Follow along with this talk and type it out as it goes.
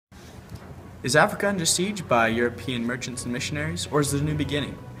Is Africa under siege by European merchants and missionaries, or is it a new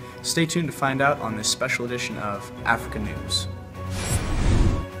beginning? Stay tuned to find out on this special edition of Africa News.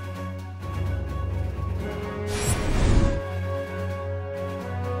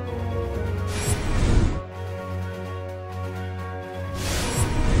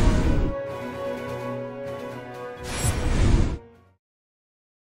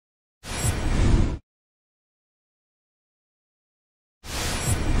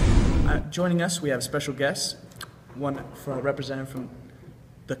 Joining us, we have special guests, one from a representative from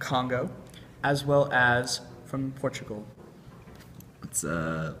the Congo, as well as from Portugal. What's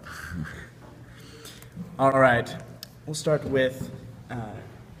up? All right, we'll start with a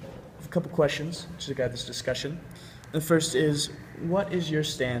couple questions to guide this discussion. The first is, what is your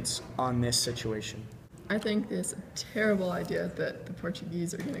stance on this situation? I think it's a terrible idea that the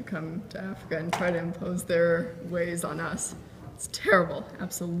Portuguese are going to come to Africa and try to impose their ways on us. It's terrible,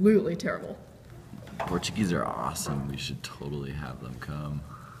 absolutely terrible. Portuguese are awesome. We should totally have them come.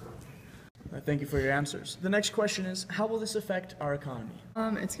 Thank you for your answers. The next question is, how will this affect our economy?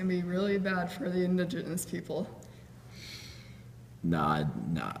 It's going to be really bad for the indigenous people. Nah.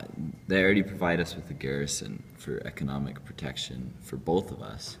 They already provide us with a garrison for economic protection for both of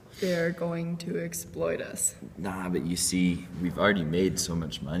us. They're going to exploit us. Nah, but you see, we've already made so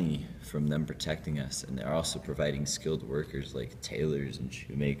much money from them protecting us, and they're also providing skilled workers like tailors and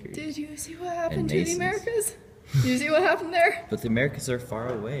shoemakers. Did you see what happened to masons. the Americas? Did you see what happened there? But the Americas are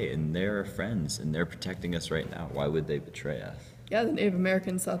far away, and they're our friends, and they're protecting us right now. Why would they betray us? Yeah, the Native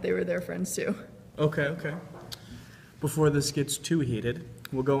Americans thought they were their friends too. Okay. Before this gets too heated,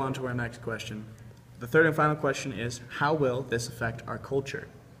 we'll go on to our next question. The third and final question is, how will this affect our culture?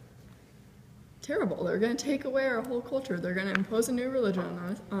 Terrible. They're going to take away our whole culture. They're going to impose a new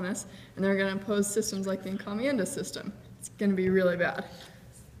religion on us, and they're going to impose systems like the encomienda system. It's going to be really bad.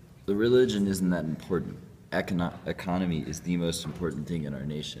 The religion isn't that important. Economy is the most important thing in our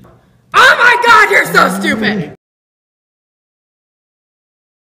nation. Oh my God, you're so stupid!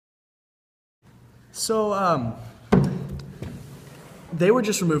 So, they were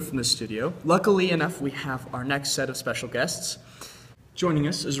just removed from the studio. Luckily enough, we have our next set of special guests. Joining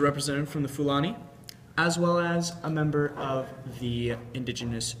us is a representative from the Fulani, as well as a member of the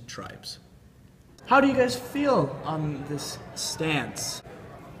indigenous tribes. How do you guys feel on this stance?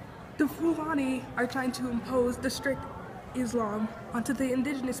 The Fulani are trying to impose the strict Islam onto the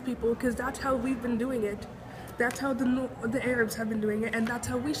indigenous people because that's how we've been doing it. That's how the Arabs have been doing it, and that's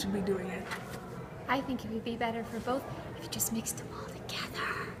how we should be doing it. I think it would be better for both if you just mixed them all together.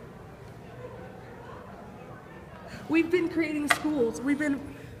 We've been creating schools. We've been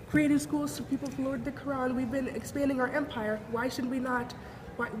creating schools for people to learn the Quran. We've been expanding our empire. Why should we not?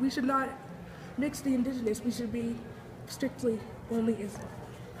 We should not mix the indigenous. We should be strictly only Islam.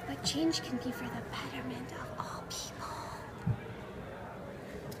 But change can be for the betterment of all people.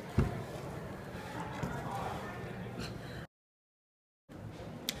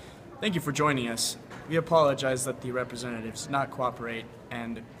 Thank you for joining us. We apologize that the representatives did not cooperate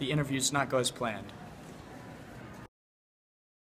and the interviews did not go as planned.